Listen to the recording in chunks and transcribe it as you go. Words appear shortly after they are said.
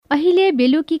अहिले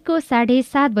बेलुकीको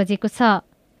 7:30 बजेको छ।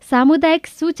 सामुदायिक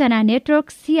सूचना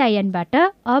नेटवर्क CINबाट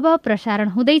अब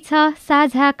प्रसारण हुँदैछ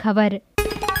साझा खबर।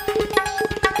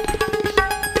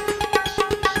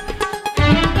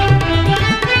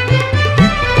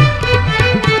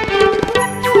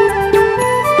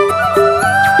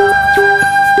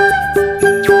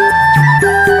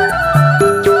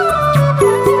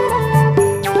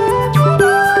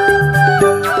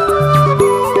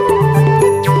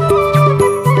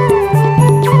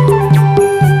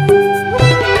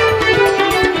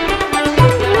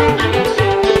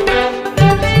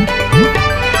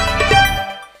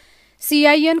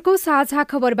 CINको साझा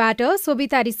खबरबाट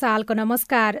सोभिता रिसालको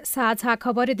नमस्कार। साझा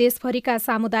खबर देशभरिका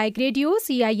सामुदायिक रेडियो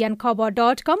CIN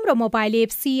खबर.com र मोबाइल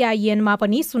एप CINमा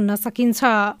पनि सुन्न सकिन्छ।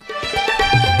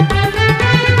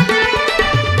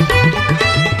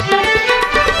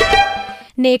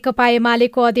 नेकपा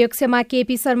एमालेको अध्यक्षमा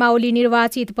केपी शर्मा ओली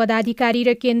निर्वाचित। पदाधिकारी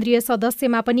र केन्द्रीय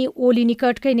सदस्यमा पनि ओली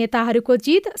निकटकै नेताहरूको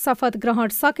जित। शपथ ग्रहण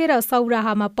सकेर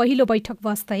सौराहामा पहिलो बैठक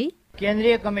बस्दै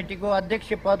केन्द्रीय कमिटीको अध्यक्ष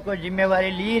पदको जिम्मेवारी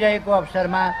लिइरहेको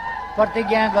अवसरमा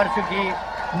प्रतिज्ञा गर्छु कि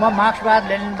म मार्क्सवाद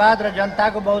लेनिनवाद र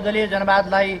जनताको बहुदलीय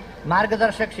जनवादलाई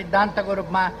मार्गदर्शक सिद्धान्तको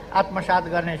रूपमा आत्मसात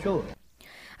गर्नेछु।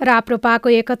 राप्रपाको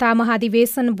एकता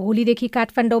महाधिवेशन भोलिदेखि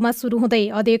काठमाडौँमा सुरु हुँदै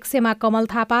अध्यक्षमा कमल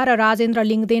थापा र राजेन्द्र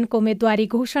लिङदेनको उम्मेद्वारी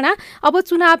घोषणा। अब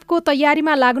चुनावको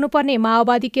तयारीमा लाग्नुपर्ने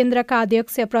माओवादी केन्द्रका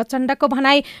अध्यक्ष प्रचण्डको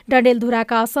भनाई।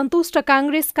 डडेलधुराका असन्तुष्ट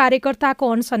काङ्ग्रेस कार्यकर्ताको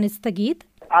अनसन स्थगित।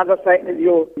 आज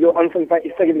यो अनसन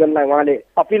स्थगित गर्नलाई उहाँले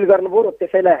अपिल गर्नुभयो र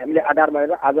त्यसैलाई हामीले आधार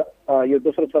मानेर आज यो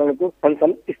दोस्रो चरणको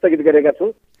अनसन स्थगित गरेका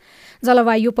छौँ।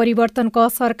 जलवायु परिवर्तनको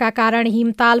असरका कारण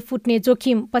हिमताल फुट्ने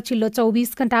जोखिम। पछिल्लो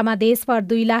 24 घण्टामा देशभर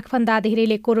 2 लाखभन्दा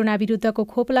धेरैले कोरोना विरुद्धको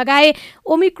खोप लगाए।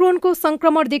 ओमिक्रोनको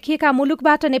संक्रमण देखिएका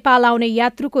मुलुकबाट नेपाल आउने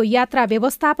यात्रुको यात्रा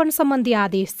व्यवस्थापन सम्बन्धी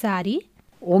आदेश जारी।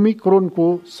 ओमिक्रोनको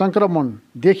संक्रमण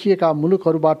देखिएका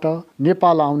मुलुकहरूबाट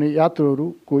नेपाल आउने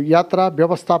यात्रुहरूको यात्रा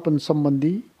व्यवस्थापन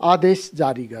सम्बन्धी आदेश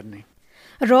जारी गर्ने।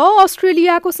 र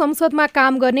अस्ट्रेलियाको संसदमा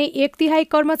काम गर्ने 1/3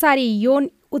 कर्मचारी यौन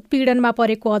उत्पीडनमा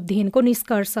परेको अध्ययनको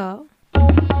निष्कर्ष।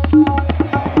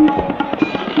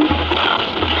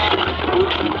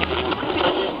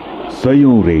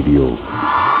 सयौं रेडियो,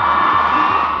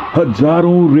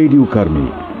 हजारौं रेडियो कर्मी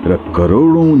र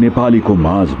करोडौं नेपालीको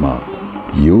माझमा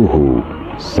यो हो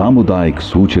सामुदायिक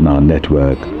सूचना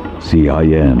नेटवर्क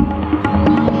CIN।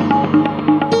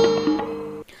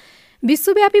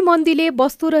 विश्वव्यापी मन्दीले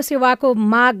वस्तु र सेवाको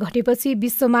माग घटेपछि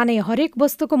विश्वमा नै हरेक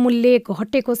वस्तुको मूल्य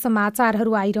घटेको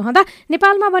समाचारहरू आइरहँदा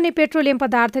नेपालमा भने पेट्रोलियम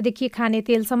पदार्थदेखि खाने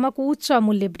तेलसम्मको उच्च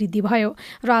मूल्य वृद्धि भयो।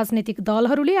 राजनैतिक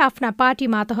दलहरूले आफ्ना पार्टी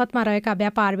मातहतमा रहेका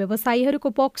व्यापार व्यवसायीहरूको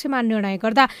पक्षमा निर्णय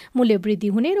गर्दा मूल्य वृद्धि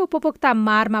हुने र उपभोक्ता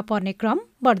मारमा पर्ने क्रम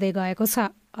बढ्दै गएको छ।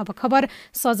 अब खबर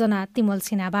सजना तिमल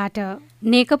सिन्हाबाट।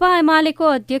 नेकपा एमालेको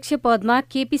अध्यक्ष पदमा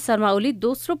केपी शर्मा ओली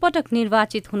दोस्रो पटक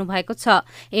निर्वाचित हुनुभएको छ।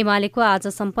 एमालेको आज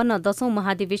सम्पन्न 10औं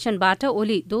महाधिवेशनबाट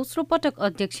ओली दोस्रो पटक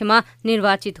अध्यक्षमा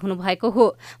निर्वाचित हुनुभएको हो।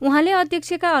 उहाँले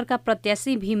अध्यक्षका अर्का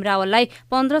प्रत्याशी भीम रावललाई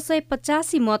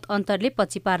 1585 मत अन्तरले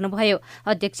पछि पार्नुभयो।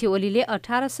 अध्यक्ष ओलीले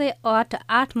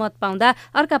 1808 मत पाउँदा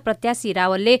अर्का प्रत्याशी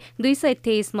रावलले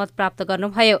 223 मत प्राप्त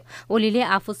गर्नुभयो। ओलीले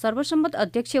आफू सर्वसम्मत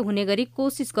अध्यक्ष हुने गरी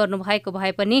कोसिस गर्नुभएको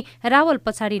भए पनि रावल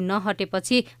पछाडि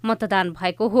नहटेपछि मतदान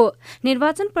भएको हो।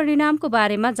 निर्वाचन परिणामको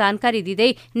बारेमा जानकारी दिँदै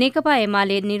नेकपा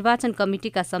एमाले निर्वाचन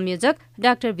कमिटिका संयोजक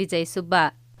डाक्टर विजय सुब्बा,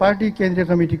 पार्टी केन्द्रीय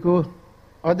कमिटिको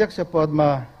अध्यक्ष पदमा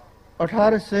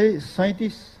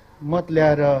 1837 मत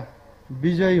ल्याएर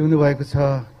विजयी हुनुभएको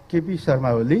छ केपी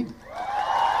शर्मा ओली।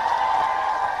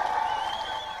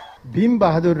 भीम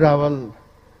बहादुर रावल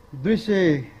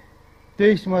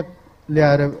 223 मत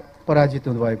ल्याएर पराजित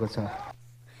हुनुभएको छ।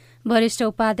 वरिष्ठ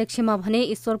उपाध्यक्षमा भने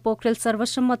ईश्वर पोखरेल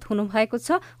सर्वसम्मत हुनुभएको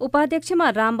छ। उपाध्यक्षमा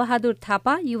रामबहादुर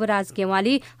थापा, युवराज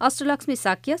गेवाली, अष्टलक्ष्मी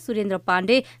साक्य, सुरेन्द्र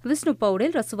पाण्डे, विष्णु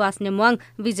पौडेल र सुभाष नेमवाङ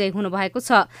विजयी हुनुभएको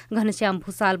छ। घनश्याम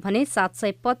भूषाल भने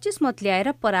 725 मत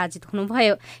ल्याएर पराजित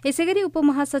हुनुभयो। यसैगरी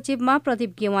उपमहासचिवमा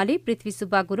प्रदीप गेवाली, पृथ्वी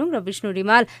सुब्बा गुरुङ र विष्णु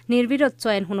रिमाल निर्विरोध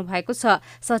चयन हुनुभएको छ।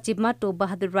 सचिवमा टोप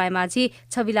बहादुर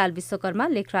रायमाझी, छविलाल विश्वकर्मा,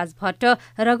 लेखराज भट्ट,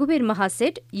 रघुवीर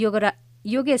महासेठ,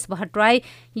 योगेश भट्टराई,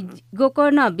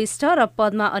 गोकर्ण विष्ट र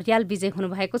पद्मा अर्याल विजय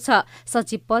हुनुभएको छ।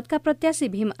 सचिव पदका प्रत्याशी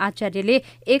भीम आचार्यले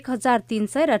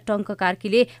 1300 र टंक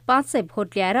कार्कीले 500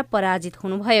 भोट ल्याएर पराजित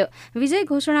हुनुभयो। विजय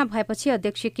घोषणा भएपछि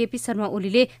अध्यक्ष केपी शर्मा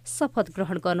ओलीले शपथ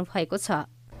ग्रहण गर्नुभएको छ।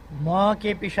 म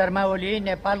केपी शर्मा ओली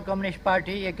नेपाल कम्युनिस्ट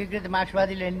पार्टी एकीकृत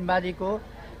मार्क्सवादी लेनिनवादीको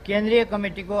केन्द्रीय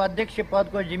कमिटीको अध्यक्ष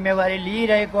पदको जिम्मेवारी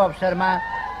लिइरहेको अवसरमा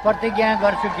प्रतिज्ञा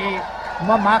गर्छु कि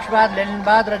म मार्क्सवाद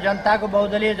लेनिनवाद र जनताको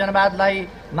बहुदलीय जनवादलाई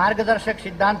मार्गदर्शक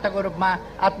सिद्धान्तको रूपमा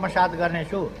आत्मसात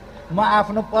गर्नेछु। म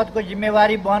आफ्नो पदको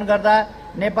जिम्मेवारी वहन गर्दा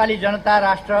नेपाली जनता,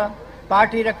 राष्ट्र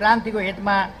पार्टी र क्रान्तिको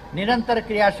हितमा निरन्तर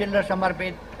क्रियाशील र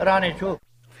समर्पित रहनेछु।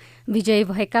 विजयी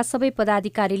भएका सबै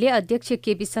पदाधिकारीले अध्यक्ष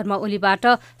केपी शर्मा ओलीबाट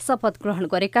शपथ ग्रहण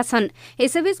गरेका छन्।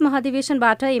 यसैबीच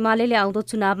महाधिवेशनबाट एमाले आउँदो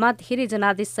चुनावमा धेरै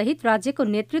जनादेशसहित राज्यको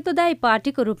नेतृत्वदायी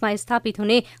पार्टीको रूपमा स्थापित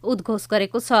हुने उद्घोष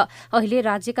गरेको छ। अहिले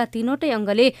राज्यका तीनवटै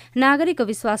अङ्गले नागरिक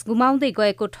विश्वास गुमाउँदै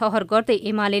गएको ठहर गर्दै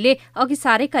एमाले अघि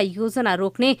सारेका योजना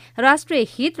रोक्ने, राष्ट्रिय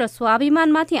हित र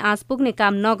स्वाभिमानमाथि आँच पुग्ने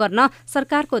काम नगर्न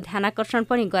सरकारको ध्यानाकर्षण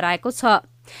पनि गराएको छ।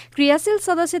 क्रियाशील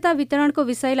सदस्यता वितरणको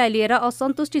विषयलाई लिएर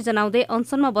असन्तुष्टि जनाउँदै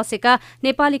अनसनमा बसेका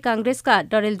नेपाली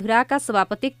कांग्रेसका डडेलधुराका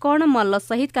सभापति कर्ण मल्ल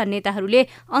सहितका नेताहरूले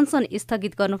अनसन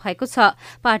स्थगित गर्नुभएको छ।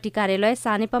 पार्टी कार्यालय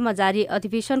सानेपामा जारी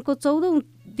अधिवेशनको 14औं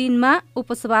दिनमा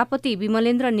उपसभापति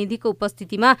विमलेन्द्र निधिको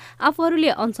उपस्थितिमा आफूहरूले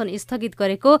अनसन स्थगित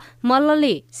गरेको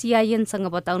मल्लले सीआईएनसँग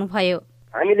बताउनुभयो।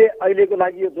 हामीले अहिलेको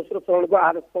लागि यो दोस्रो चरणको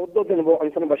आज 14औं दिन भयो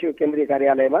अनसन बसेको केन्द्रीय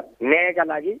कार्यालयमा। न्यायका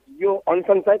लागि यो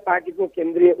अनसन चाहिँ पार्टीको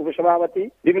केन्द्रीय उपसभापति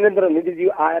विमलेन्द्र निधिज्यू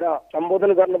आएर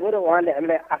सम्बोधन गर्नुभयो र उहाँले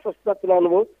हामीलाई आश्वस्त तुल्याउनु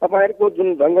भयो। तपाईँहरूको जुन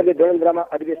ढङ्गले डडेलधुरामा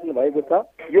अधिवेशन भएको छ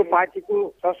यो पार्टीको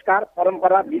संस्कार,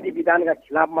 परम्परा, विधि विधानका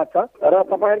खिलाफमा छ र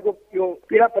तपाईँहरूको यो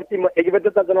पीडाप्रति म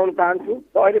एकबद्धता जनाउन चाहन्छु।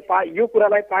 र अहिले यो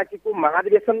कुरालाई पार्टीको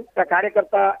महाधिवेशनका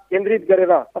कार्यकर्ता केन्द्रित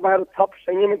गरेर तपाईँहरू थप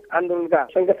संयमित आन्दोलनका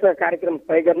सङ्घर्षका कार्यक्रम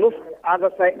तय गर्नुहोस्।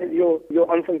 यो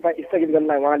अनसन स्थगित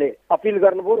गर्नलाई उहाँले अपिल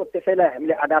गर्नुभयो र त्यसैलाई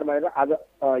हामीले आधार मानेर आज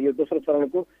यो दोस्रो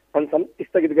चरणको अनसन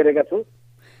स्थगित गरेका छौँ।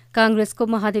 कांग्रेसको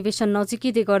महाधिवेशन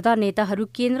नजिकिँदै गर्दा नेताहरू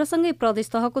केन्द्रसँगै प्रदेश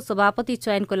तहको सभापति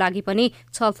चयनको लागि पनि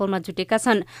छलफलमा जुटेका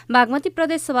छन्। बागमती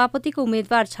प्रदेश सभापतिको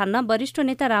उम्मेद्वार छान्न वरिष्ठ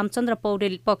नेता रामचन्द्र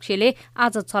पौडेल पक्षले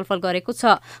आज छलफल गरेको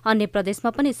छ। अन्य प्रदेशमा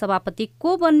पनि सभापति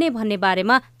को बन्ने भन्ने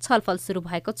बारेमा छलफल शुरू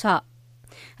भएको छ।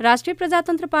 राष्ट्रिय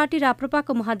प्रजातन्त्र पार्टी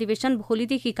राप्रपाको महाधिवेशन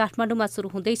भोलिदेखि काठमाडौँमा शुरू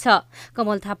हुँदैछ।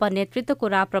 कमल थापा नेतृत्वको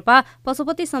राप्रपा,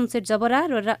 पशुपति शमशेर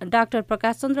जबरा र डाक्टर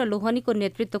प्रकाश चन्द्र लोहनीको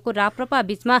नेतृत्वको राप्रपा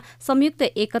बीचमा संयुक्त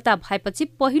एकता भएपछि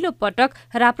पहिलो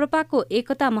पटक राप्रपाको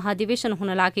एकता महाधिवेशन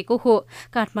हुन लागेको हो।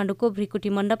 काठमाडौँको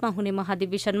भ्रिकुटी मण्डपमा हुने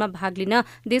महाधिवेशनमा भाग लिन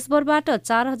देशभरबाट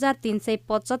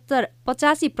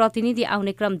 4385 प्रतिनिधि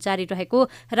आउने क्रम जारी रहेको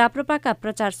राप्रपाका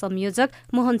प्रचार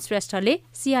संयोजक मोहन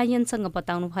श्रेष्ठले सीआईएनसँग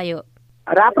बताउनुभयो।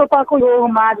 राप्रपाको यो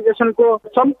महाधिवेशनको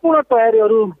सम्पूर्ण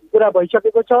तयारीहरू पूरा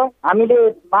भइसकेको छ। हामीले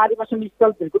महाधिवेशन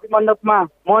स्थल भ्रिकुटी मण्डपमा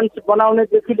मञ्च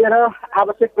बनाउनेदेखि लिएर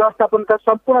आवश्यक व्यवस्थापनका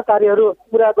सम्पूर्ण कार्यहरू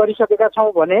पूरा गरिसकेका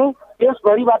छौँ भने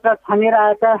देशभरिबाट छानिएर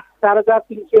आएका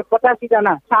 4385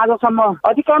 जना साँझसम्म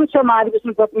अधिकांश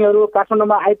महाधिवेशन प्रतिनिधिहरू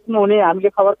काठमाडौँमा आइपुग्नु हुने हामीले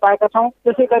खबर पाएका छौँ।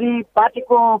 त्यसै गरी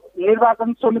पार्टीको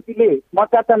निर्वाचन समितिले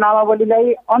मतदाता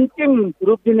नामावलीलाई अन्तिम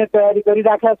रूप दिने तयारी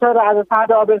गरिराखेका छ र आज साँझ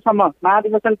अबेरसम्म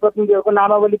महाधिवेशन प्रतिनिधिहरूको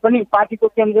नामावली पनि पार्टीको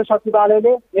केन्द्रीय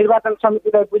सचिवालयले निर्वाचन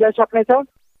समितिलाई बुझाइसक्नेछ।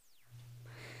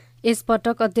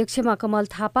 यसपटक अध्यक्षमा कमल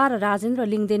थापा र राजेन्द्र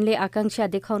लिङदेनले आकांक्षा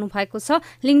देखाउनु भएको छ।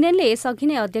 लिङदेनले यसअघि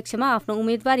नै अध्यक्षमा आफ्नो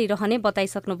उम्मेद्वारी रहने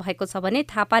बताइसक्नु भएको छ भने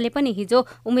थापाले पनि हिजो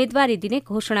उम्मेद्वारी दिने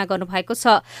घोषणा गर्नुभएको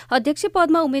छ। अध्यक्ष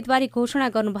पदमा उम्मेद्वारी घोषणा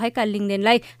गर्नुभएका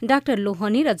लिङदेनलाई डाक्टर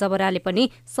लोहनी र जबराले पनि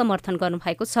समर्थन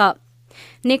गर्नुभएको छ।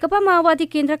 नेकपा माओवादी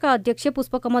केन्द्रका अध्यक्ष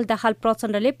पुष्पकमल दाहाल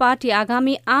प्रचण्डले पार्टी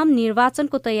आगामी आम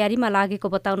निर्वाचनको तयारीमा लागेको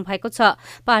बताउनु भएको छ।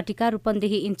 पार्टीका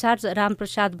रूपन्देही इन्चार्ज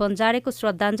रामप्रसाद बन्जाडेको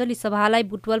श्रद्धाञ्जली सभालाई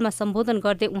बुटवलमा सम्बोधन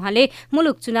गर्दै उहाँले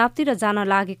मुलुक चुनावतिर जान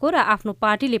लागेको र आफ्नो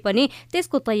पार्टीले पनि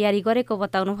त्यसको तयारी गरेको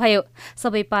बताउनुभयो।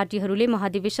 सबै पार्टीहरूले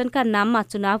महाधिवेशनका नाममा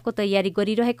चुनावको तयारी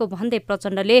गरिरहेको भन्दै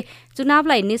प्रचण्डले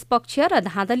चुनावलाई निष्पक्ष र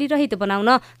धाँधलीरहित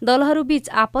बनाउन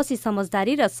दलहरूबीच आपसी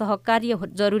समझदारी र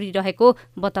सहकार्य जरुरी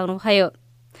रहेको बताउनुभयो।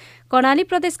 कर्णाली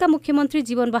प्रदेशका मुख्यमन्त्री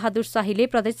जीवनबहादुर शाहीले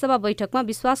प्रदेशसभा बैठकमा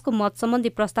विश्वासको मत सम्बन्धी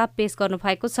प्रस्ताव पेश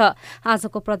गर्नुभएको छ।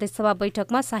 आजको प्रदेशसभा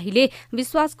बैठकमा शाहीले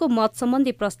विश्वासको मत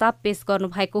सम्बन्धी प्रस्ताव पेश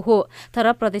गर्नुभएको हो।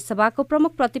 तर प्रदेशसभाको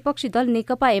प्रमुख प्रतिपक्षी दल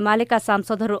नेकपा एमालेका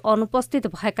सांसदहरू अनुपस्थित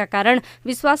भएका कारण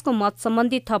विश्वासको मत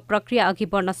सम्बन्धी थप प्रक्रिया अघि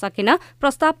बढ्न सकेन।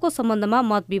 प्रस्तावको सम्बन्धमा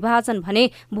मत विभाजन भने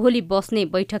भोलि बस्ने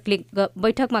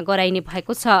बैठकमा गराइने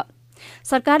भएको छ।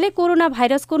 सरकारले कोरोना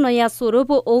भाइरसको नयाँ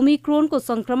स्वरूप ओमिक्रोनको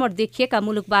संक्रमण देखिएका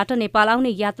मुलुकबाट नेपाल आउने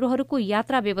यात्रुहरूको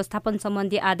यात्रा व्यवस्थापन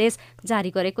सम्बन्धी आदेश जारी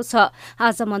गरेको छ।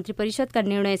 आज मन्त्री परिषदका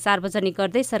निर्णय सार्वजनिक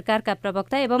गर्दै सरकारका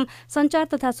प्रवक्ता एवं संचार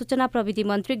तथा सूचना प्रविधि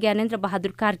मन्त्री ज्ञानेन्द्र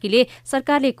बहादुर कार्कीले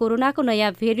सरकारले कोरोनाको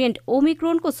नयाँ भेरिएन्ट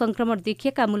ओमिक्रोनको संक्रमण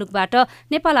देखिएका मुलुकबाट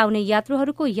नेपाल आउने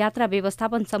यात्रुहरूको यात्रा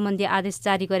व्यवस्थापन सम्बन्धी आदेश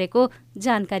जारी गरेको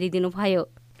जानकारी दिनुभयो।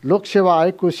 लोकसेवा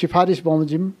आयोगको सिफारिस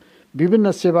बमोजिम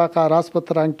विभिन्न सेवाका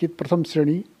राजपत्राङ्कित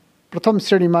प्रथम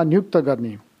श्रेणीमा नियुक्त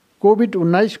गर्ने,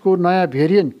 कोभिड-19 को नयाँ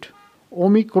भेरिएन्ट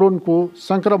ओमिक्रोनको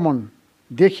संक्रमण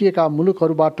देखिएका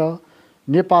मुलुकहरूबाट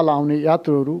नेपाल आउने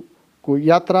यात्रुहरूको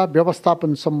यात्रा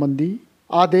व्यवस्थापन सम्बन्धी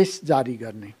आदेश जारी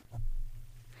गर्ने।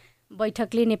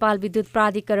 बैठकले नेपाल विद्युत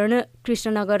प्राधिकरण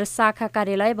कृष्णनगर शाखा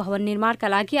कार्यालय भवन निर्माणका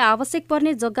लागि आवश्यक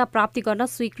पर्ने जग्गा प्राप्ति गर्न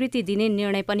स्वीकृति दिने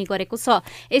निर्णय पनि गरेको छ।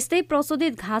 यस्तै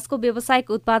प्रशोधित घाँसको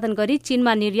व्यावसायिक उत्पादन गरी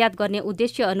चीनमा निर्यात गर्ने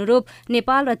उद्देश्य अनुरूप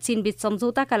नेपाल र चीनबीच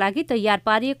सम्झौताका लागि तयार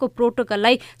पारिएको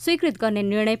प्रोटोकललाई स्वीकृत गर्ने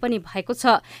निर्णय पनि भएको छ।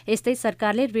 यस्तै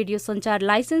सरकारले रेडियो सञ्चार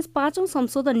लाइसेन्स 5औं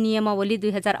संशोधन नियमावली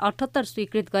 2078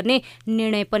 स्वीकृत गर्ने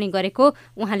निर्णय पनि गरेको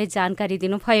उहाँले जानकारी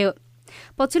दिनुभयो।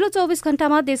 पछिल्लो 24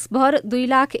 घण्टामा देशभर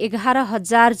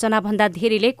 2,11,000 जनाभन्दा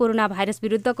धेरैले कोरोना भाइरस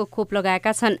विरुद्धको खोप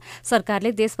लगाएका छन्।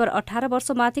 सरकारले देशभर 18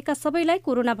 वर्ष माथिका सबैलाई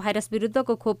कोरोना भाइरस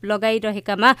विरुद्धको खोप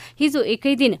लगाइरहेकामा हिजो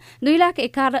एकै दिन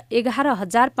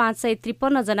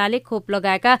 2,11,553 जनाले खोप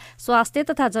लगाएका स्वास्थ्य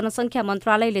तथा जनसङ्ख्या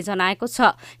मन्त्रालयले जनाएको छ।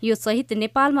 यो सहित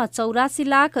नेपालमा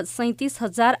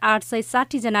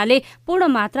 84,37,860 जनाले पूर्ण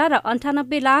मात्रा र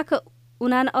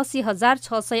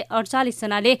 98,79,648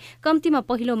 जनाले कम्तीमा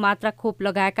पहिलो मात्रा खोप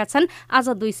लगाएका छन्। आज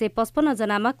 255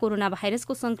 जनामा कोरोना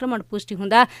भाइरसको संक्रमण पुष्टि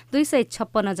हुँदा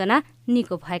 256 जना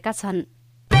निको भएका छन्।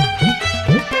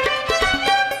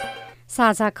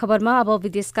 साझा खबरमा अब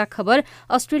विदेशका खबर।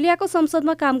 अस्ट्रेलियाको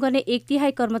संसदमा काम गर्ने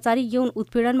 1/3 कर्मचारी यौन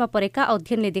उत्पीडनमा परेका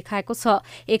अध्ययनले देखाएको छ।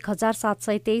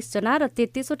 1,723 जना र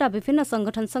 33वटा विभिन्न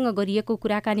संगठनसँग गरिएको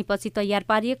कुराकानीपछि तयार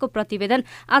पारिएको प्रतिवेदन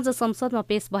आज संसदमा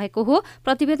पेश भएको हो।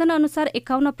 प्रतिवेदन अनुसार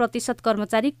 51%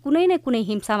 कर्मचारी कुनै न कुनै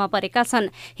हिंसामा परेका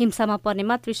छन्। हिंसामा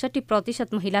पर्नेमा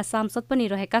 63% महिला सांसद पनि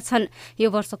रहेका छन्।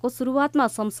 यो वर्षको सुरुवातमा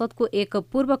संसदको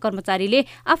एक पूर्व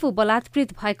कर्मचारीले आफू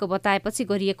बलात्कृत भएको बताएपछि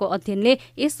गरिएको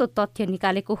अध्ययनले यस्तो तथ्य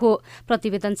निकालेको हो।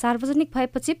 प्रतिवेदन सार्वजनिक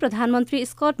भएपछि प्रधानमन्त्री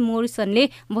स्कट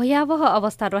मोरिसनले भयावह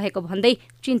अवस्था रहेको भन्दै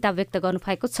चिन्ता व्यक्त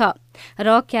गर्नुभएको छ।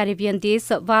 र क्यारिबियन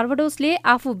देश बार्बाडोसले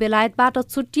आफू बेलायतबाट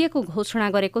छुट्टिएको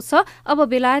घोषणा गरेको छ। अब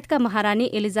बेलायतका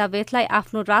महारानी एलिजाबेथलाई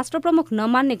आफ्नो राष्ट्रप्रमुख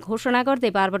नमान्ने घोषणा गर्दै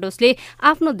बार्बाडोसले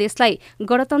आफ्नो देशलाई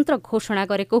गणतन्त्र घोषणा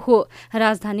गरेको हो।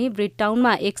 राजधानी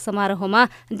ब्रिटटाउनमा एक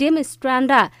समारोहमा डेम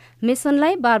स्ट्रान्डा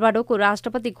मेसनलाई बार्बाडोको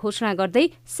राष्ट्रपति घोषणा गर्दै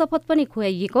शपथ पनि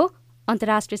खुवाइएको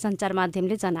अन्तर्राष्ट्रिय सञ्चार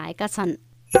माध्यमले जनाएका छन्।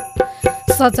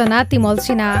 सजना तिमल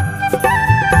सिन्हा।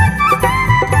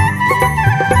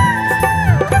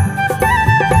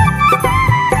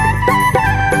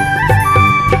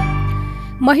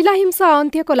 महिला हिंसा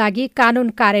अन्त्यको लागि कानून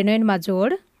कार्यान्वयनमा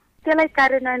जोड। त्यसलाई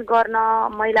कार्यान्वयन गर्न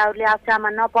महिलाहरूले अप्ठ्यारोमा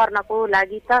नपर्नको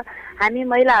लागि त हामी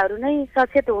महिलाहरू नै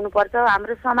सचेत हुनुपर्छ,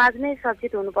 हाम्रो समाज नै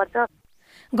सचेत हुनुपर्छ।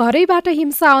 घरैबाट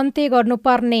हिंसा अन्त्य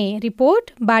गर्नुपर्ने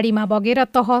रिपोर्ट। बाढीमा बगेर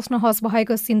तहस नहस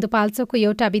भएको सिन्धुपाल्चोकको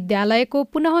एउटा विद्यालयको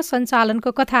पुनः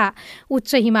सञ्चालनको कथा।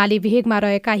 उच्च हिमाली भेगमा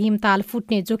रहेका हिमताल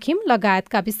फुट्ने जोखिम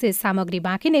लगायतका विशेष सामग्री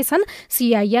बाँकी नै छन्।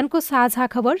 सीआईएनको साझा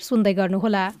खबर सुन्दै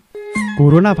गर्नुहोला।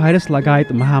 कोरोना भाइरस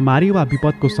लगायत महामारी वा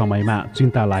विपदको समयमा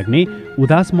चिन्ता लाग्ने,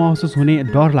 उदास महसुस हुने,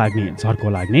 डर लाग्ने, झर्को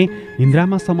लाग्ने,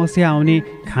 निन्द्रामा समस्या आउने,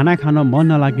 खाना खान मन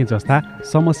नलाग्ने जस्ता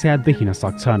समस्या देखिन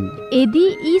सक्छन्। यदि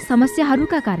यी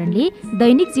समस्याहरूका कारणले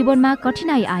दैनिक जीवनमा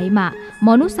कठिनाई आएमा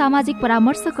मनोसामाजिक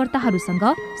परामर्शकर्ताहरूसँग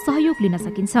सहयोग लिन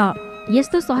सकिन्छ।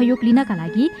 यस्तो सहयोग लिनका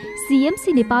लागि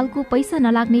सीएमसी नेपालको पैसा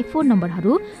नलाग्ने फोन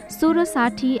नम्बरहरू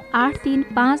 1660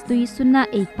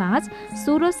 83520115,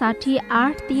 1660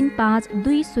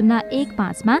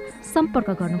 83520115 मा सम्पर्क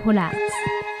गर्नुहोला।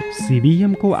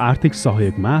 सीबीएमको आर्थिक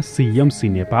सहयोगमा सीएमसी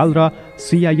नेपाल र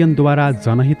सीआईएनद्वारा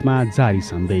जनहितमा जारी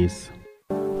सन्देश।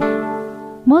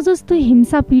 म जस्तो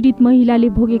हिंसा पीडित महिलाले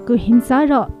भोगेको हिंसा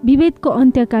र विभेदको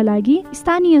अन्त्यका लागि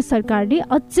स्थानीय सरकारले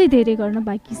अझै धेरै गर्न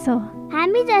बाँकी छ।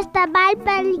 हामी जस्ता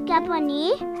बालबालिका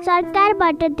पनि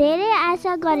सरकारबाट धेरै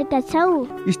आशा गरेका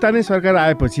छौँ। स्थानीय सरकार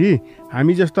आएपछि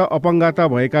हामी जस्ता अपङ्गता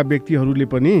भएका व्यक्तिहरूले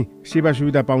पनि सेवा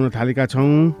सुविधा पाउन थालेका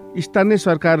छौँ। स्थानीय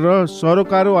सरकार र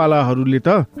सरोकारवालाहरूले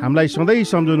त हामीलाई सधैँ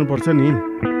सम्झाउनु पर्छ नि।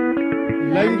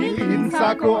 लैङ्गिक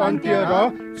हिंसाको अन्त्य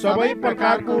र सबै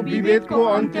प्रकारको विभेदको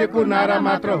अन्त्यको नारा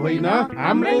मात्र होइन,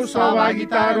 हाम्रो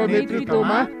सहभागिता र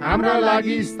नेतृत्वमा हाम्रा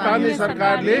लागि स्थानीय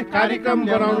सरकारले कार्यक्रम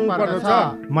बनाउनु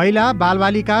पर्दछ। महिला,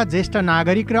 बालबालिका, ज्येष्ठ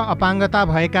नागरिक र अपाङ्गता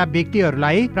भएका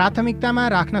व्यक्तिहरूलाई प्राथमिकतामा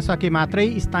राख्न सके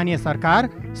मात्रै स्थानीय सरकार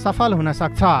सफल हुन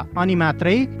सक्छ। अनि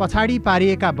मात्रै पछाडि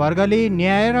पारिएका वर्गले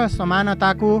न्याय र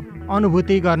समानताको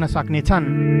अनुभूति गर्न सक्नेछन्।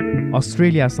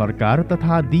 अस्ट्रेलिया सरकार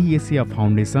तथा दि एसिया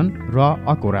फाउन्डेसन र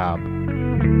अकोराब।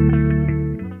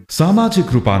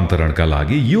 सामाजिक रूपान्तरणका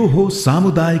लागि यो हो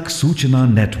सामुदायिक सूचना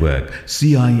नेटवर्क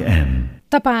सीआईएन।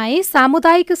 तपाई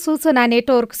सामुदायिक सूचना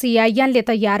नेटवर्क CINले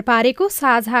तयार पारेको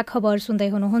साझा खबर सुन्दै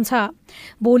हुनुहुन्छ।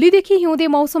 भोलिदेखि हिउँदे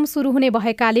मौसम सुरु हुने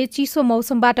भएकाले चिसो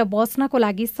मौसमबाट बच्नको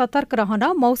लागि सतर्क रहन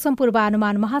मौसम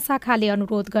पूर्वानुमान महाशाखाले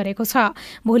अनुरोध गरेको छ।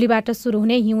 भोलिबाट सुरु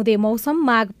हुने हिउँदे मौसम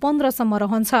माघ 15 सम्म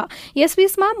रहन्छ।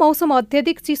 यसबीचमा मौसम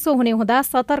अत्यधिक चिसो हुने हुँदा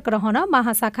सतर्क रहन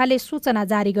महाशाखाले सूचना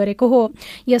जारी गरेको हो।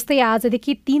 यस्तै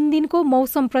आजदेखि 3 दिनको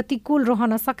मौसम प्रतिकूल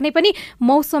रहन सक्ने पनि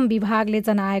मौसम विभागले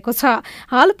जनाएको छ।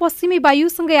 हाल पश्चिमी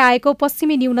वायुसँगै आएको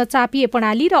पश्चिमी न्यूनचापीय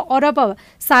प्रणाली र अरब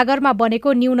सागरमा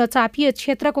बनेको न्यूनचापीय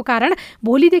क्षेत्रको कारण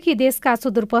भोलिदेखि देशका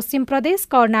सुदूरपश्चिम प्रदेश,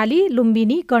 कर्णाली,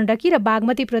 लुम्बिनी, गण्डकी र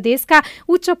बागमती प्रदेशका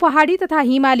उच्च पहाडी तथा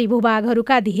हिमाली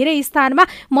भूभागहरूका धेरै स्थानमा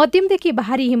मध्यमदेखि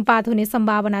भारी हिमपात हुने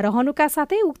सम्भावना रहनुका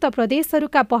साथै उक्त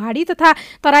प्रदेशहरूका पहाडी तथा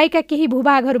तराईका केही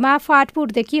भूभागहरूमा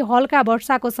फाटफुटदेखि हल्का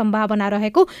वर्षाको सम्भावना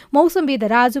रहेको मौसमविद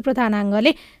राजु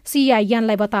प्रधानाङ्गले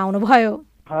CINलाई बताउनुभयो।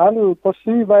 हाल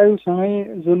पश्चिमी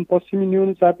वायुसँगै जुन पश्चिमी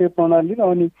न्यूनचापीय प्रणाली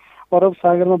अनि अरब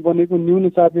सागरमा बनेको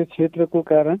न्यूनचापीय क्षेत्रको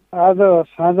कारण आज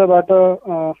साँझबाट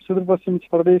सुदूरपश्चिम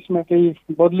प्रदेशमा केही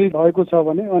बदली भएको छ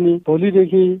भने अनि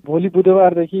भोलि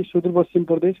बुधबारदेखि सुदूरपश्चिम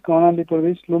प्रदेश, कर्णाली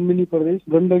प्रदेश, लुम्बिनी प्रदेश,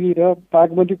 गण्डकी र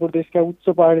बागमती प्रदेशका उच्च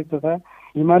पहाडी तथा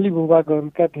हिमाली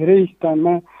भूभागहरूका धेरै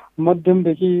स्थानमा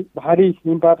मध्यमदेखि भारी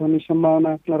हिमपात हुने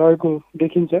सम्भावना रहेको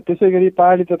देखिन्छ। त्यसैगरी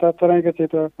पहाडी तथा तराईका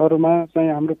क्षेत्रहरूमा चाहिँ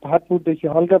हाम्रो फाटफुटदेखि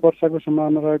हल्का वर्षाको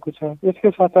सम्भावना रहेको छ। यसको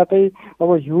साथसाथै अब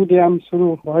हिउँदयाम सुरु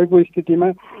भएको स्थितिमा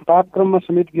तापक्रममा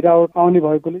समेत गिरावट आउने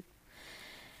भएकोले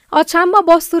अछाममा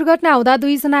बस दुर्घटना हुँदा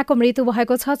 2 जनाको मृत्यु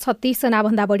भएको छ। 36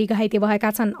 जनाभन्दा बढी घाइते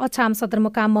भएका छन्। अछाम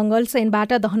सदरमुकाम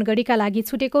मङ्गलसेनबाट धनगढीका लागि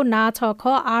छुटेको ना 6ख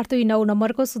 829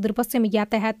 नम्बरको सुदूरपश्चिम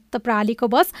यातायात प्रणालीको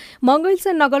बस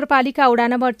मङ्गलसेन नगरपालिका वडा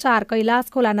नम्बर 4 कैलाश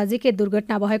खोला नजिकै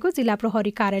दुर्घटना भएको जिल्ला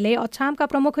प्रहरी कार्यालय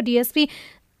अछामका प्रमुख DSP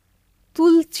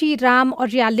तुलसीराम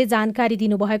अर्यालले जानकारी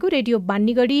दिनुभएको रेडियो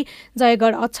बान्नीगढी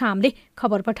जयगढ अछामले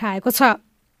खबर पठाएको छ।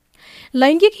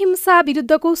 लैङ्गिक हिंसा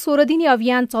विरुद्धको 16 दिने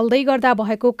अभियान चल्दै गर्दा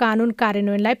भएको कानून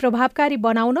कार्यान्वयनलाई प्रभावकारी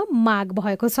बनाउन माग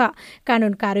भएको छ।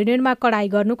 कानून कार्यान्वयनमा कडाई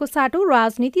गर्नुको साटो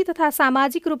राजनीति तथा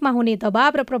सामाजिक रूपमा हुने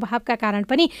दबाव र प्रभावका कारण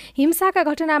पनि हिंसाका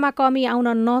घटनामा कमी आउन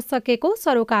नसकेको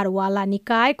सरोकारवाला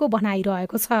निकायको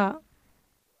भनाइरहेको छ।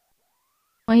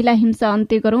 महिला हिंसा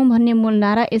अन्त्य गरौं भन्ने मूल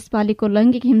नारा यसपालिको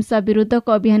लैङ्गिक हिंसा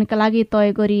विरुद्धको अभियानका लागि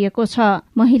तय गरिएको छ।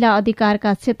 महिला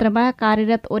अधिकारका क्षेत्रमा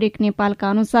कार्यरत ओरेक नेपालका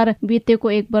अनुसार बितेको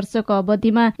 1 वर्षको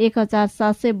अवधिमा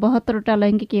 1772वटा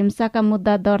लैङ्गिक हिंसाका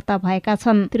मुद्दा दर्ता भएका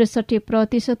छन्।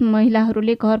 63%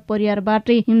 महिलाहरूले घर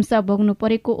परिवारबाटै हिंसा भोग्नु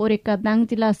परेको ओरेकका दाङ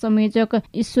जिल्ला संयोजक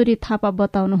ईश्वरी थापा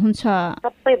बताउनुहुन्छ।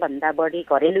 सबैभन्दा बढी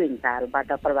घरेलु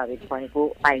हिंसाहरूबाट प्रभावित भएको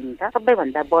पाइन्छ।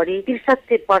 सबैभन्दा बढी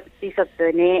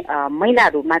 63% नै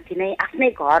महिलाहरू माथि नै आफ्नै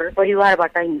घर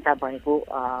परिवारबाट हिंसा भएको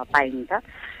पाइन्छ।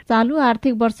 चालु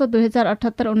आर्थिक वर्ष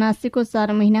 2078-79 को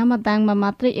 4 महिनामा दाङमा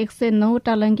मात्रै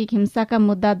 109वटा लैङ्गिक हिंसाका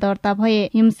मुद्दा दर्ता भए।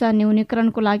 हिंसा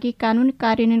न्यूनीकरणको लागि कानून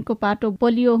कार्यान्वयनको पाटो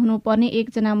बलियो हुनुपर्ने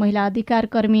एकजना महिला अधिकार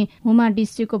कर्मी हुमा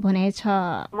डिसीको भनाइ छ।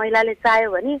 महिलाले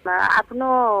चाह्यो भने आफ्नो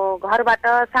घरबाट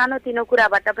सानोतिनो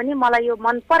कुराबाट पनि मलाई यो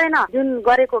मन परेन, जुन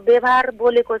गरेको व्यवहार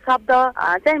बोलेको शब्द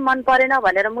चाहिँ मन परेन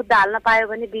भनेर मुद्दा हाल्न पायो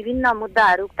भने विभिन्न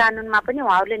मुद्दाहरू कानूनमा पनि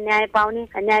उहाँहरूले न्याय पाउने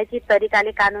न्यायोचित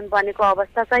तरिकाले कानून बनेको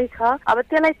अवस्था चाहिँ छ। अब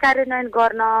त्यसलाई कार्यान्वयन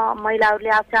गर्न महिलाहरूले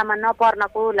आशामा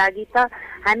नपर्नको लागि त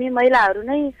हामी महिलाहरू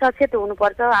नै सचेत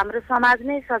हुनुपर्छ, हाम्रो समाज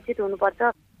नै सचेत हुनुपर्छ।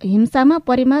 हिंसामा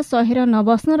परेमा सहेर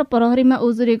नबस्न र प्रहरीमा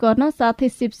उजुरी गर्न साथै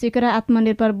सिप सिकेर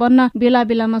आत्मनिर्भर बन्न बेला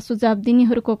बेलामा सुझाव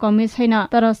दिनेहरूको कमी छैन।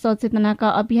 तर सचेतनाका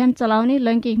अभियान चलाउने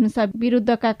लैङ्गिक हिंसा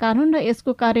विरुद्धका कानून र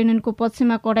यसको कार्यान्वयनको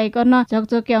पक्षमा कडाई गर्न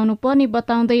झकझक्याउनु पर्ने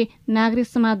बताउँदै नागरिक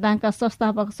समाज दाङका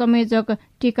संस्थापक संयोजक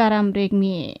टीकाराम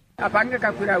रेग्मी अपाङ्गका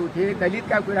कुरा उठे,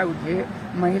 दलितका कुरा उठे,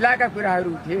 महिलाका कुराहरू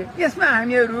उठे। यसमा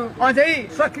हामीहरू अझै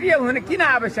सक्रिय हुन किन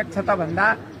आवश्यक छ त भन्दा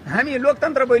हामी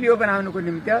लोकतन्त्र बलियो बनाउनुको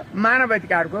निम्ति मानव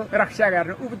अधिकारको रक्षा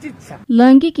गर्न उचित छ।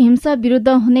 लैङ्गिक हिंसा विरुद्ध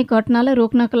हुने घटनालाई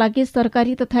रोक्नका लागि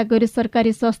सरकारी तथा गैर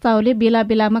सरकारी संस्थाहरूले बेला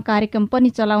बेलामा कार्यक्रम पनि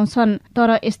चलाउँछन्।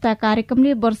 तर यस्ता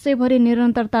कार्यक्रमले वर्षैभरि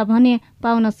निरन्तरता भने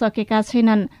पाउन सकेका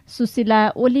छैनन्। Sushila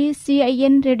Oli,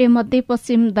 CIN radio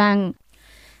Madhyapaschim Dang.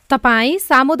 तपाई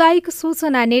सामुदायिक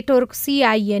सूचना नेटवर्क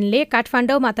CINले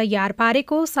काठमाडौँमा तयार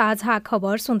पारेको साझा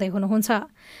खबर सुन्दै हुनुहुन्छ।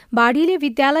 बाढीले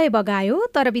विद्यालय बगायो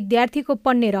तर विद्यार्थीको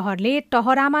पढ्ने रहरले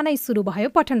टहरामा नै सुरु भयो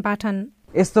पठन पाठन।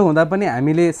 यस्तो हुँदा पनि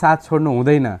हामीले साथ छोड्नु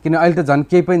हुँदैन, किन अहिले त झन्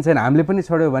केही पनि छैन। हामीले पनि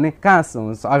छोड्यो भने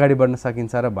कहाँ अगाडि बढ्न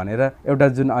सकिन्छ र भनेर एउटा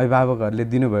जुन अभिभावकहरूले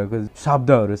दिनुभएको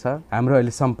शब्दहरू छ, हाम्रो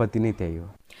अहिले सम्पत्ति नै त्यही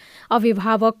हो।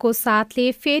 अभिभावकको साथले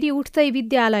फेरि उठ्दै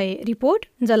विद्यालय। रिपोर्ट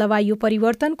जलवायु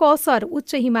परिवर्तनको असर,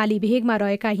 उच्च हिमाली भेगमा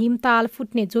रहेका हिमताल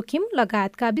फुट्ने जोखिम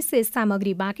लगायतका विशेष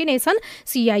सामग्री बाँकी नै छन्।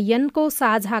 CINको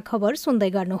साझा खबर सुन्दै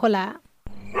गर्नुहोला।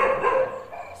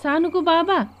 सानुको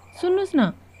बाबा सुन्नुहोस् न,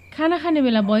 खाना खाने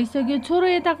बेला भइसक्यो, छोरो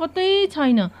यता कतै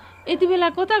छैन, यति बेला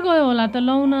कता गयो होला त?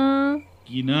 लौ न।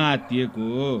 किन आत्तिएको?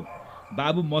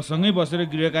 बाबु मसँगै बसेर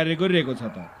गृह कार्य गरिरहेको छ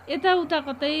त। यताउता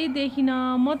कतै देखिन,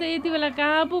 म त यति बेला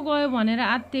कहाँ पो गयो भनेर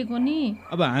आत्तिएको नि।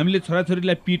 अब हामीले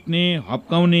छोराछोरीलाई पिट्ने,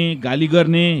 हप्काउने, गाली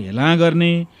गर्ने, हेला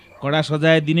गर्ने, कडा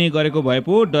सजाय दिने गरेको भए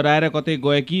पो डराएर कतै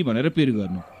गए कि भनेर पिर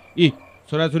गर्नु।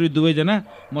 छोराछोरी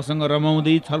दुवैजना मसँग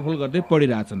रमाउँदै छलफल गर्दै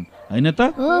पढिरहेछन्, होइन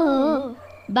त? हो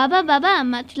बाबा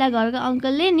माथिल्ला घरको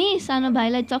अङ्कलले नि सानो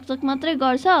भाइलाई चकचक मात्रै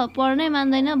गर्छ, पढ्नै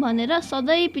मान्दैन भनेर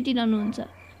सधैँ पिटिरहनुहुन्छ।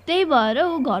 त्यही भएर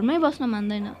ऊ घरमै बस्न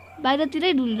मान्दैन,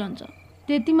 बाहिरतिरै डुलिरहन्छ।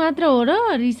 त्यति मात्र हो र?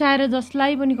 रिसाएर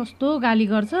जसलाई पनि कस्तो गाली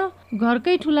गर्छ,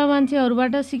 घरकै ठुला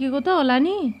मान्छेहरूबाट सिकेको त होला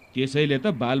नि। त्यसैले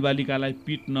त बालबालिकालाई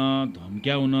पिट्न,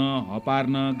 धम्क्याउन,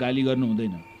 हपार्न, गाली गर्नु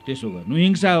हुँदैन। त्यसो गर्नु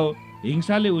हिंसा हो।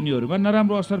 हिंसाले उनीहरूमा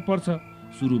नराम्रो असर पर्छ।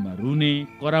 सुरुमा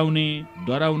रुने, कराउने,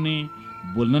 डराउने,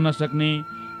 बोल्न नसक्ने,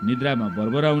 निद्रामा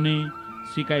बरबराउने,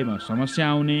 सिकाइमा समस्या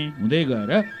आउने हुँदै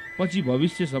गएर पछि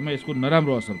भविष्यसम्म यसको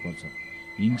नराम्रो असर पर्छ।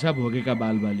 हिंसा भोगेका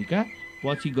बालबालिका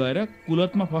पछि गएर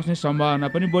कुलतमा फस्ने सम्भावना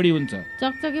पनि बढी हुन्छ।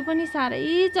 चकचके पनि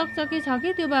साह्रै चकचके छ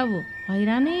के त्यो बाबु,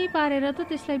 हैरानै पारेर त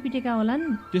त्यसलाई पिटेका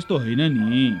होलान्। त्यस्तो होइन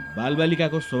नि,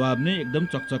 बालबालिकाको स्वभाव नै एकदम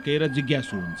चकचके र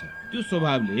जिज्ञासु हुन्छ। त्यो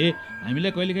स्वभावले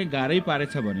हामीलाई कहिलेकाहीँ गाह्रै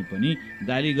पारेछ भने पनि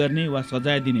गाली गर्ने वा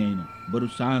सजाय दिने होइन, बरु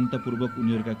शान्तपूर्वक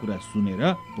उनीहरूका कुरा सुनेर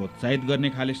प्रोत्साहित गर्ने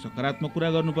खाले सकारात्मक कुरा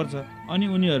गर्नुपर्छ। अनि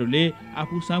उनीहरूले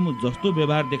आफू सामु जस्तो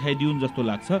व्यवहार देखाइदिउन् जस्तो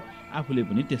लाग्छ, आफूले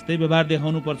पनि त्यस्तै व्यवहार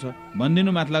देखाउनु पर्छ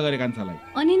भनिदिनु माथला गरे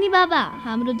कान्छालाई। अनि नि बाबा,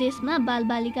 हाम्रो देशमा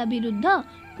बालबालिका विरुद्ध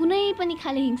कुनै पनि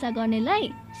खाले हिंसा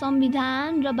गर्नेलाई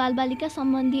संविधान र बालबालिका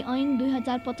सम्बन्धी ऐन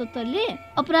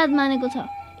 2075ले अपराध मानेको छ।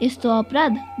 यस्तो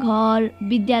अपराध घर,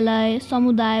 विद्यालय,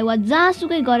 समुदाय वा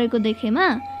जहाँसुकै गरेको देखेमा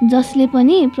जसले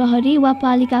पनि प्रहरी वा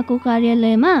पालिकाको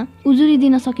कार्यालयमा उजुरी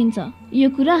दिन सकिन्छ। यो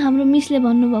कुरा हाम्रो मिसले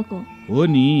भन्नुभएको हो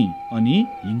नि। अनि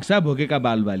हिंसा भोगेका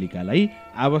बालबालिकालाई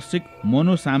आवश्यक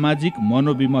मनोसामाजिक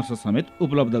मनोविमर्श समेत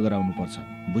उपलब्ध गराउनु पर्छ।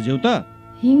 बुझ्यौ त?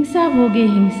 हिंसा भोगे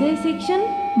हिंसै शिक्षण,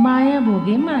 माया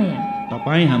भोगे माया।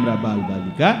 तपाईँ हाम्रा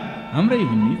बालबालिका, हाम्रै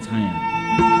हुन्नी छाया।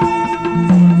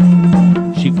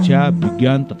 शिक्षा,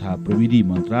 विज्ञान तथा प्रविधि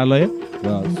मन्त्रालय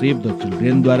र सेभ द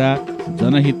चिल्ड्रेनद्वारा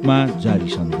जनहितमा जारी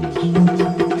सन्देश।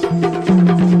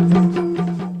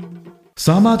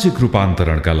 सामाजिक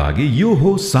रूपान्तरणका लागि यो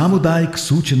हो सामुदायिक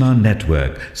सूचना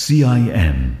नेटवर्क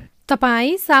CIN।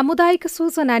 तपाईँ सामुदायिक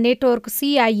सूचना नेटवर्क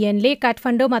CINले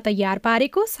काठमाडौँमा तयार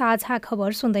पारेको साझा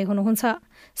खबर सुन्दै हुनुहुन्छ।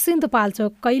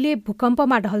 सिन्धुपाल्चोक कहिले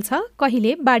भूकम्पमा ढल्छ,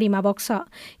 कहिले बाढीमा बग्छ।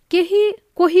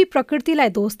 कोही प्रकृतिलाई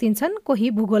दोष दिन्छन्, कोही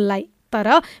भूगोललाई।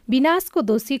 तर विनाशको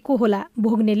दोषी को होला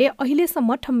भोग्नेले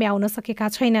अहिलेसम्म ठम्म्याउन सकेका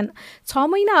छैनन्। 6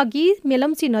 महिना अघि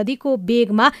मेलम्ची नदीको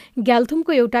बेगमा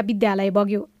ग्याल्थुमको एउटा विद्यालय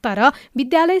बग्यो, तर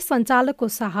विद्यालय सञ्चालकको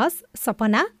साहस,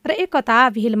 सपना र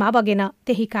एकता भेलमा बगेन।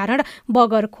 त्यही कारण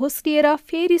बगर खोस्टिएर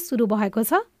फेरि सुरु भएको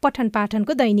छ पठन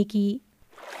पाठनको दैनिकी।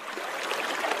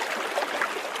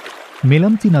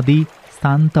 मेलम्ची नदी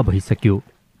शान्त भइसक्यो,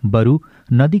 बरु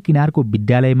नदी किनारको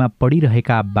विद्यालयमा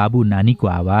पढिरहेका बाबु नानीको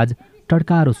आवाज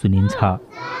टड्कारो सुनिन्छ।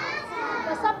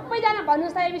 सबैजना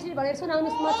भन्नुस् त एबिसिडी भनेर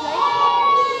सुनाउनुस् मलाई।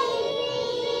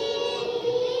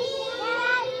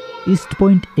 इस्ट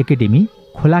पोइन्ट एकाडेमी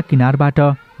खोला किनारबाट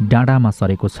डाँडामा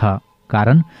सरेको छ,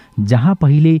 कारण जहाँ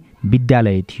पहिले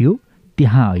विद्यालय थियो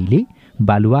त्यहाँ अहिले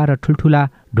बालुवा र ठुल्ठुला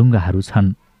ढुङ्गाहरू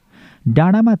छन्।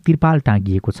 डाँडामा त्रिपाल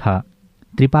टाँगिएको छ।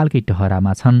 त्रिपालकै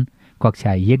टहरामा छन्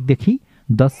कक्षा 1 देखि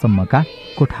 10 सम्मका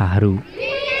कोठाहरू।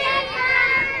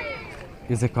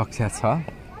 यो चाहिँ कक्षा 6,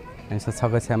 6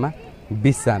 कक्षामा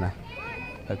 20 जना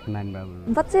नानी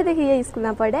बाबु। बच्चैदेखि यही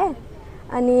स्कुलमा पढेँ,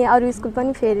 अनि अरू स्कुल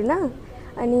पनि फेरिन,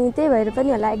 अनि त्यही भएर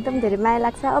पनि होला एकदम धेरै माया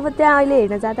लाग्छ। अब त्यहाँ अहिले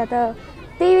हेर्न जाँदा त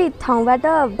त्यही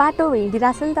ठाउँबाट बाटो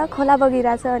हिँडिरहेछ नि त, खोला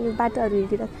बगिरहेछ अनि बाटोहरू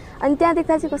हिँडिरहेछ, अनि त्यहाँ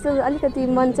देख्दा चाहिँ कस्तो अलिकति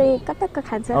मन चाहिँ कटक्क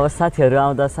खान्छ। अब साथीहरू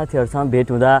आउँदा, साथीहरूसँग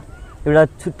भेट हुँदा एउटा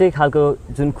छुट्टै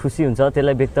खालको जुन खुसी हुन्छ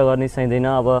त्यसलाई व्यक्त गर्नै सकिँदैन।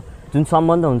 अब जुन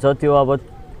सम्बन्ध हुन्छ त्यो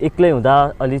अब एक्लै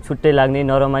हुँदा अलि छुट्टै लाग्ने,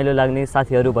 नरमाइलो लाग्ने,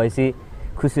 साथीहरू भएपछि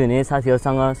खुसी हुने,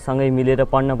 साथीहरूसँग सँगै मिलेर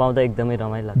पढ्न पाउँदा एकदमै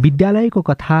रमाइलो लाग्छ। विद्यालयको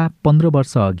कथा 15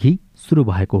 वर्ष अघि सुरु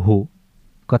भएको हो।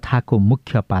 कथाको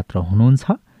मुख्य पात्र हुनुहुन्छ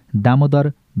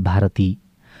दामोदर भारती।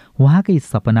 उहाँकै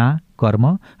सपना, कर्म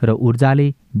र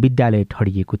ऊर्जाले विद्यालय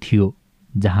ठडिएको थियो,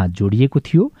 जहाँ जोडिएको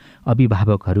थियो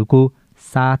अभिभावकहरूको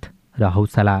साथ र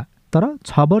हौसला। तर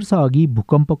 6 वर्ष अघि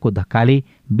भूकम्पको धक्काले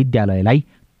विद्यालयलाई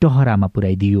टहरामा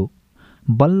पुर्याइदियो।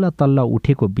 बल्ल तल्ल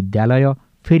उठेको विद्यालय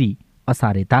फेरि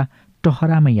असारेता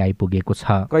टहरामै आइपुगेको छ।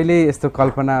 कहिले यस्तो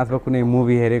कल्पना अथवा कुनै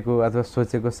मुभी हेरेको अथवा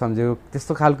सोचेको सम्झेको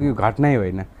त्यस्तो खालको यो घटनै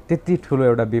होइन। त्यति ठुलो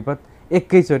एउटा विपद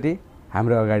एकैचोटि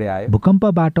हाम्रो अगाडि आयो।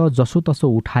 भूकम्पबाट जसोतसो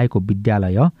उठाएको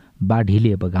विद्यालय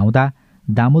बाढीले बगाउँदा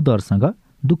दामोदरसँग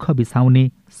दुःख बिसाउने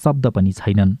शब्द पनि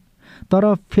छैनन्, तर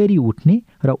फेरि उठ्ने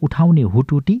र उठाउने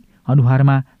हुटुटी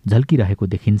अनुहारमा झल्किरहेको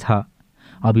देखिन्छ।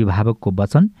 अभिभावकको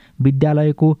वचन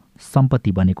विद्यालयको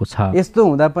सम्पत्ति बनेको छ। यस्तो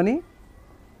हुँदा पनि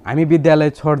हामी विद्यालय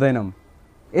छोड्दैनौँ,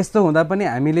 यस्तो हुँदा पनि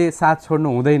हामीले साथ छोड्नु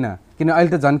हुँदैन, किन अहिले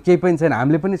त झन् केही पनि छैन,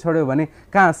 हामीले पनि छोड्यो भने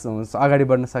कहाँ अगाडि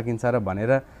बढ्न सकिन्छ र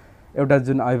भनेर एउटा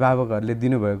जुन अभिभावकहरूले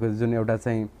दिनुभएको जुन एउटा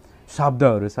चाहिँ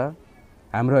शब्दहरू छ,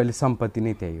 हाम्रो अहिले सम्पत्ति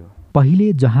नै त्यही हो।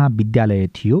 पहिले जहाँ विद्यालय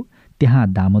थियो त्यहाँ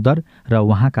दामोदर र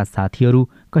उहाँका साथीहरू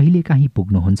कहिलेकाहीँ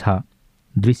पुग्नुहुन्छ।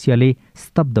 दृश्यले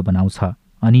स्तब्ध बनाउँछ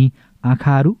अनि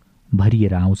आँखाहरू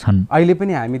भरिएर आउँछन्। अहिले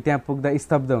पनि हामी त्यहाँ पुग्दा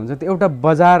स्तब्ध हुन्छ। त्यो एउटा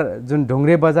बजार जुन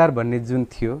ढुङ्ग्रे बजार भन्ने जुन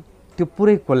थियो त्यो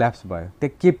पुरै कोल्याप्स भयो, त्यो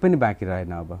केही पनि बाँकी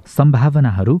रहेन। अब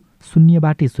सम्भावनाहरू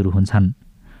शून्यबाटै सुरु हुन्छन्,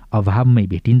 अभावमै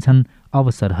भेटिन्छन्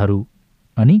अवसरहरू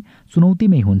अनि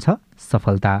चुनौतीमै हुन्छ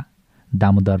सफलता।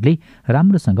 दामोदरले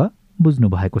राम्रोसँग बुझ्नु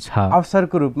भएको छ।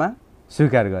 अवसरको रूपमा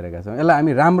स्वीकार गरेका छौँ, यसलाई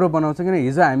हामी राम्रो बनाउँछौँ। किन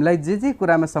हिजो हामीलाई जे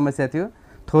कुरामा समस्या थियो,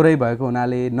 थोरै भएको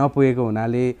हुनाले, नपुगेको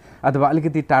हुनाले अथवा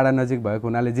अलिकति टाढा नजिक भएको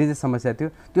हुनाले जे समस्या थियो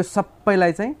त्यो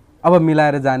सबैलाई चाहिँ अब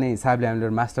मिलाएर जाने हिसाबले हामीले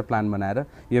एउटा मास्टर प्लान बनाएर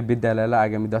यो विद्यालयलाई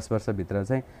आगामी 10 वर्षभित्र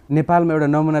चाहिँ नेपालमा एउटा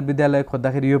नमुना विद्यालय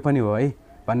खोज्दाखेरि यो पनि हो है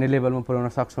भन्ने लेभलमा पुर्याउन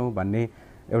सक्छौँ भन्ने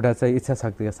एउटा चाहिँ इच्छा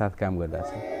शक्तिका साथ काम गरिरहेको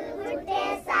छ।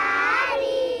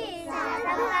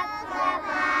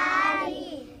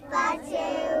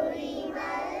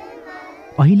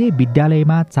 अहिले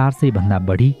विद्यालयमा 400 भन्दा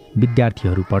बढी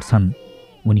विद्यार्थीहरू पढ्छन्।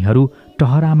 उनीहरू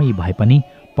टहरामै भए पनि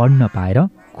पढ्न पाएर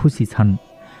खुसी छन्।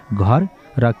 घर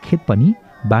र खेत पनि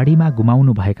बाढीमा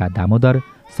गुमाउनु भएका दामोदर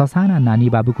ससाना नानी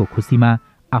बाबुको खुसीमा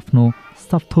आफ्नो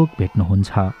सफथोक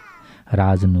भेट्नुहुन्छ।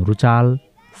 राजन रुचाल,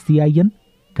 CIN,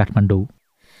 काठमाडौँ।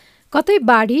 कतै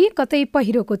बाढी, कतै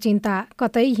पहिरोको चिन्ता,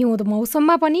 कतै हिउँद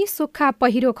मौसममा पनि सुक्खा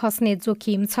पहिरो खस्ने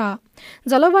जोखिम छ।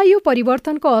 जलवायु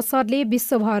परिवर्तनको असरले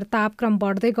विश्वभर तापक्रम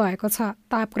बढ्दै गएको छ।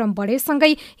 तापक्रम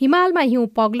बढेसँगै हिमालमा हिउँ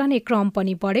पग्लने क्रम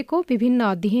पनि बढेको विभिन्न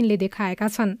अध्ययनले देखाएका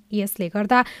छन्। यसले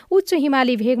गर्दा उच्च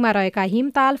हिमाली भेगमा रहेका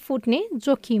हिमताल फुट्ने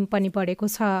जोखिम पनि बढेको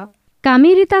छ।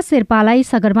 कामेरिता शेर्पालाई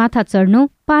सगरमाथा चढ्नु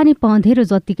पानी पँधेरो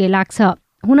जत्तिकै लाग्छ।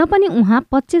 हुन पनि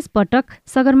उहाँ 25 पटक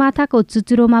सगरमाथाको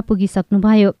चुचुरोमा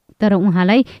पुगिसक्नुभयो, तर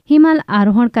उहाँलाई हिमाल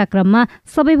आरोहणका क्रममा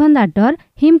सबैभन्दा डर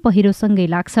हिम पहिरोसँगै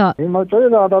लाग्छ। हिम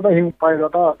पहिरो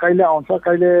त कहिले आउँछ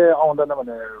कहिले आउँदैन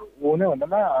भने हुने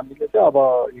हुँदैन। हामीले चाहिँ अब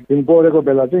हिम परेको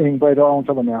बेला चाहिँ हिम पहिरो आउँछ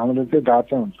भने हाम्रो चाहिँ डर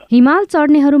चाहिँ हुन्छ। हिमाल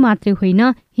चढ्नेहरू मात्रै होइन,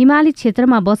 हिमाली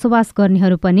क्षेत्रमा बसोबास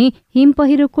गर्नेहरू पनि हिम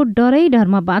पहिरोको डरै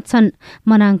डरमा बाँच्छन्।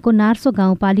 मनाङको नार्सो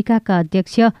गाउँपालिकाका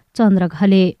अध्यक्ष चन्द्र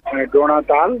घले। डोना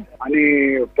ताल अनि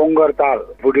पोङ्गर ताल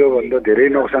बुढ्यो भन्दा धेरै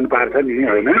नोक्सान पार्छ नि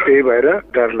होइन, त्यही भएर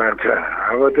डर लाग्छ।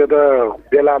 अब त्यो त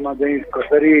बेलामा चाहिँ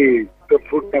कसरी त्यो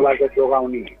फुट्नेबाट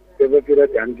जोगाउने त्यतातिर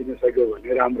ध्यान दिन सक्यो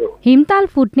भने राम्रो। हिमताल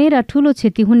फुट्ने र ठूलो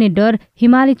क्षति हुने डर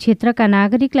हिमाली क्षेत्रका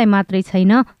नागरिकलाई मात्रै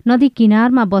छैन, नदी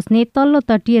किनारमा बस्ने तल्लो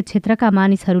तटीय क्षेत्रका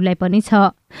मानिसहरूलाई पनि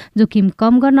छ। जोखिम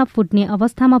कम गर्न फुट्ने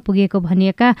अवस्थामा पुगेको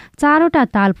भनिएका 4वटा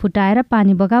ताल फुटाएर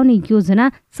पानी बगाउने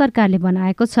योजना सरकारले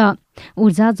बनाएको छ।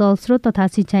 ऊर्जा, जलस्रोत तथा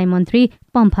सिंचाई मन्त्री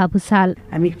पम्फा भुसाल।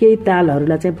 हामी केही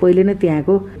तालहरूलाई चाहिँ पहिले नै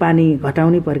त्यहाँको पानी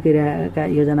घटाउने प्रक्रियाका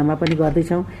योजनामा पनि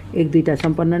गर्दैछौँ। 1-2टा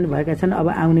सम्पन्न भएका छन्। अब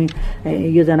आउने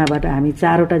योजनाबाट हामी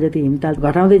 4वटा जति हिमताल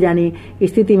घटाउँदै जाने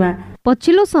स्थितिमा।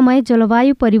 पछिल्लो समय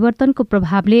जलवायु परिवर्तनको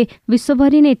प्रभावले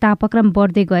विश्वभरि नै तापक्रम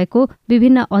बढ्दै गएको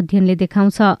विभिन्न अध्ययनले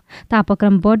देखाउँछ।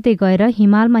 तापक्रम बढ्दै गएर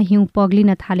हिमालमा हिउँ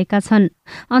पग्लिन थालेका छन्।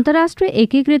 अन्तर्राष्ट्रिय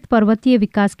एकीकृत पर्वतीय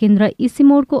विकास केन्द्र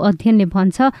इसिमोडको अध्ययनले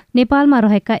भन्छ नेपालमा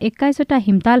रहेका 21वटा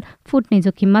हिमताल फुट्ने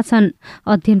जोखिममा छन्।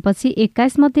 अध्ययनपछि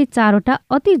 21 मध्ये 4वटा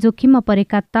अति जोखिममा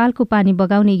परेका तालको पानी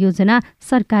बगाउने योजना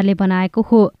सरकारले बनाएको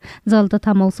हो। जल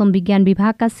तथा मौसम विज्ञान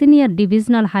विभागका सिनियर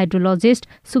डिभिजनल हाइड्रोलोजिस्ट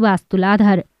सुभाष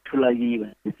तुलाधर।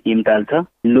 हिमताल छ,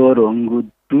 लोवर होङ्गु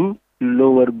 2,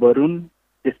 लोवर बरुन,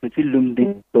 त्यसपछि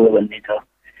लुम्बिङ भन्ने छ।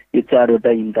 यो 4वटा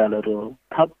हिमतालहरू हो।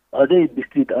 थप अझै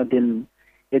विस्तृत अध्ययन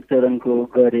एक चरणको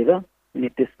गरेर अनि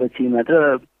त्यसपछि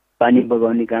मात्र पानी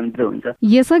बगाउने काम हुन्छ।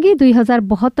 यसअघि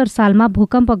 2072 सालमा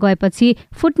भूकम्प गएपछि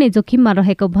फुट्ने जोखिममा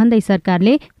रहेको भन्दै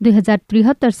सरकारले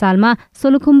 2073 सालमा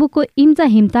सोलुखुम्बुको इम्जा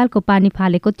हिमतालको पानी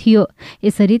फालेको थियो।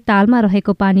 यसरी तालमा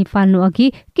रहेको पानी फाल्नु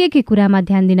अघि के कुरामा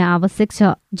ध्यान दिन आवश्यक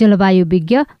छ? जलवायु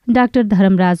विज्ञ डाक्टर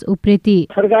धर्मराज उप्रेती।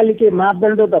 सरकारले के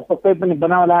मापदण्ड त पक्कै पनि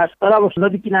बनाउला, तर अब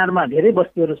नदी किनारमा धेरै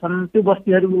बस्तीहरू छन्। त्यो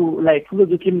बस्तीहरूलाई ठुलो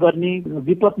जोखिम गर्ने,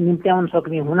 विपद निम्त्याउन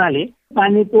सक्ने हुनाले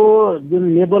पानीको जुन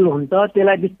लेभल हुन्छ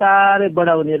त्यसलाई बिस्तारै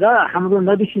बढाउने र हाम्रो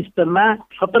नदी सिस्टममा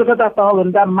सतर्कता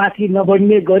तहभन्दा माथि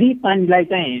नबढ्ने गरी पानीलाई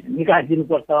चाहिँ निकास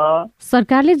दिनुपर्छ।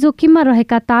 सरकारले जोखिममा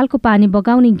रहेका तालको पानी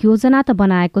बगाउने योजना त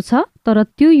बनाएको छ, तर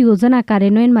त्यो योजना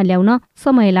कार्यान्वयनमा ल्याउन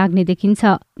समय लाग्ने देखिन्छ,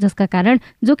 जसका कारण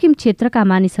जोखिम क्षेत्रका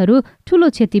मानिसहरू ठूलो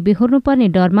क्षति बेहोर्नुपर्ने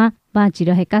डरमा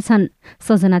बाँचिरहेका छन्।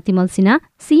 सजना तिमल सिन्हा,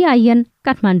 CIN,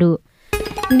 काठमाडौँ।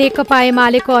 नेकपा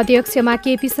एमालेको अध्यक्षमा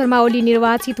केपी शर्मा ओली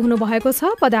निर्वाचित हुनुभएको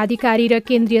छ। पदाधिकारी र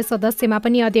केन्द्रीय सदस्यमा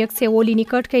पनि अध्यक्ष ओली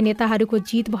निकटकै नेताहरूको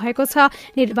जित भएको छ।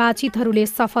 निर्वाचितहरूले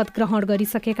शपथ ग्रहण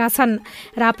गरिसकेका छन्।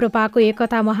 राप्रपाको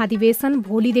एकता महाधिवेशन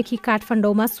भोलिदेखि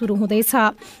काठमाडौँमा सुरु हुँदैछ।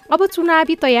 अब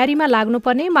चुनावी तयारीमा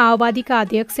लाग्नुपर्ने माओवादीका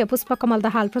अध्यक्ष पुष्पकमल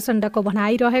दाहाल प्रचण्डको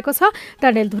भनाइरहेको छ।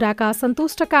 डडेलधुराका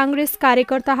असन्तुष्ट काङ्ग्रेस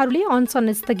कार्यकर्ताहरूले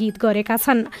अनसन स्थगित गरेका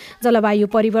छन्।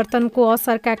 जलवायु परिवर्तनको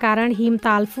असरका कारण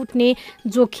हिमताल फुट्ने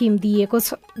जोखिम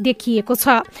देखिएको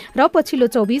छ र पछिल्लो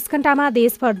 24 घण्टामा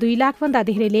देशभर 2 लाखभन्दा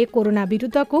धेरैले कोरोना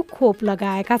विरुद्धको खोप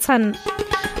लगाएका छन्।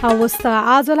 हवस् त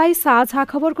आजलाई साझा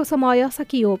खबरको समय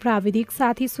सकियो। प्राविधिक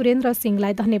साथी सुरेन्द्र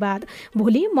सिंहलाई धन्यवाद।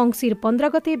 भोलि मङ्सिर 15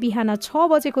 गते बिहान 6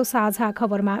 बजेको साझा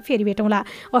खबरमा फेरि भेटौँला।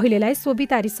 अहिलेलाई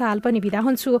सोभिता रिसाल पनि बिदा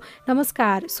हुन्छु।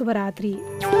 नमस्कार, शुभरात्रि।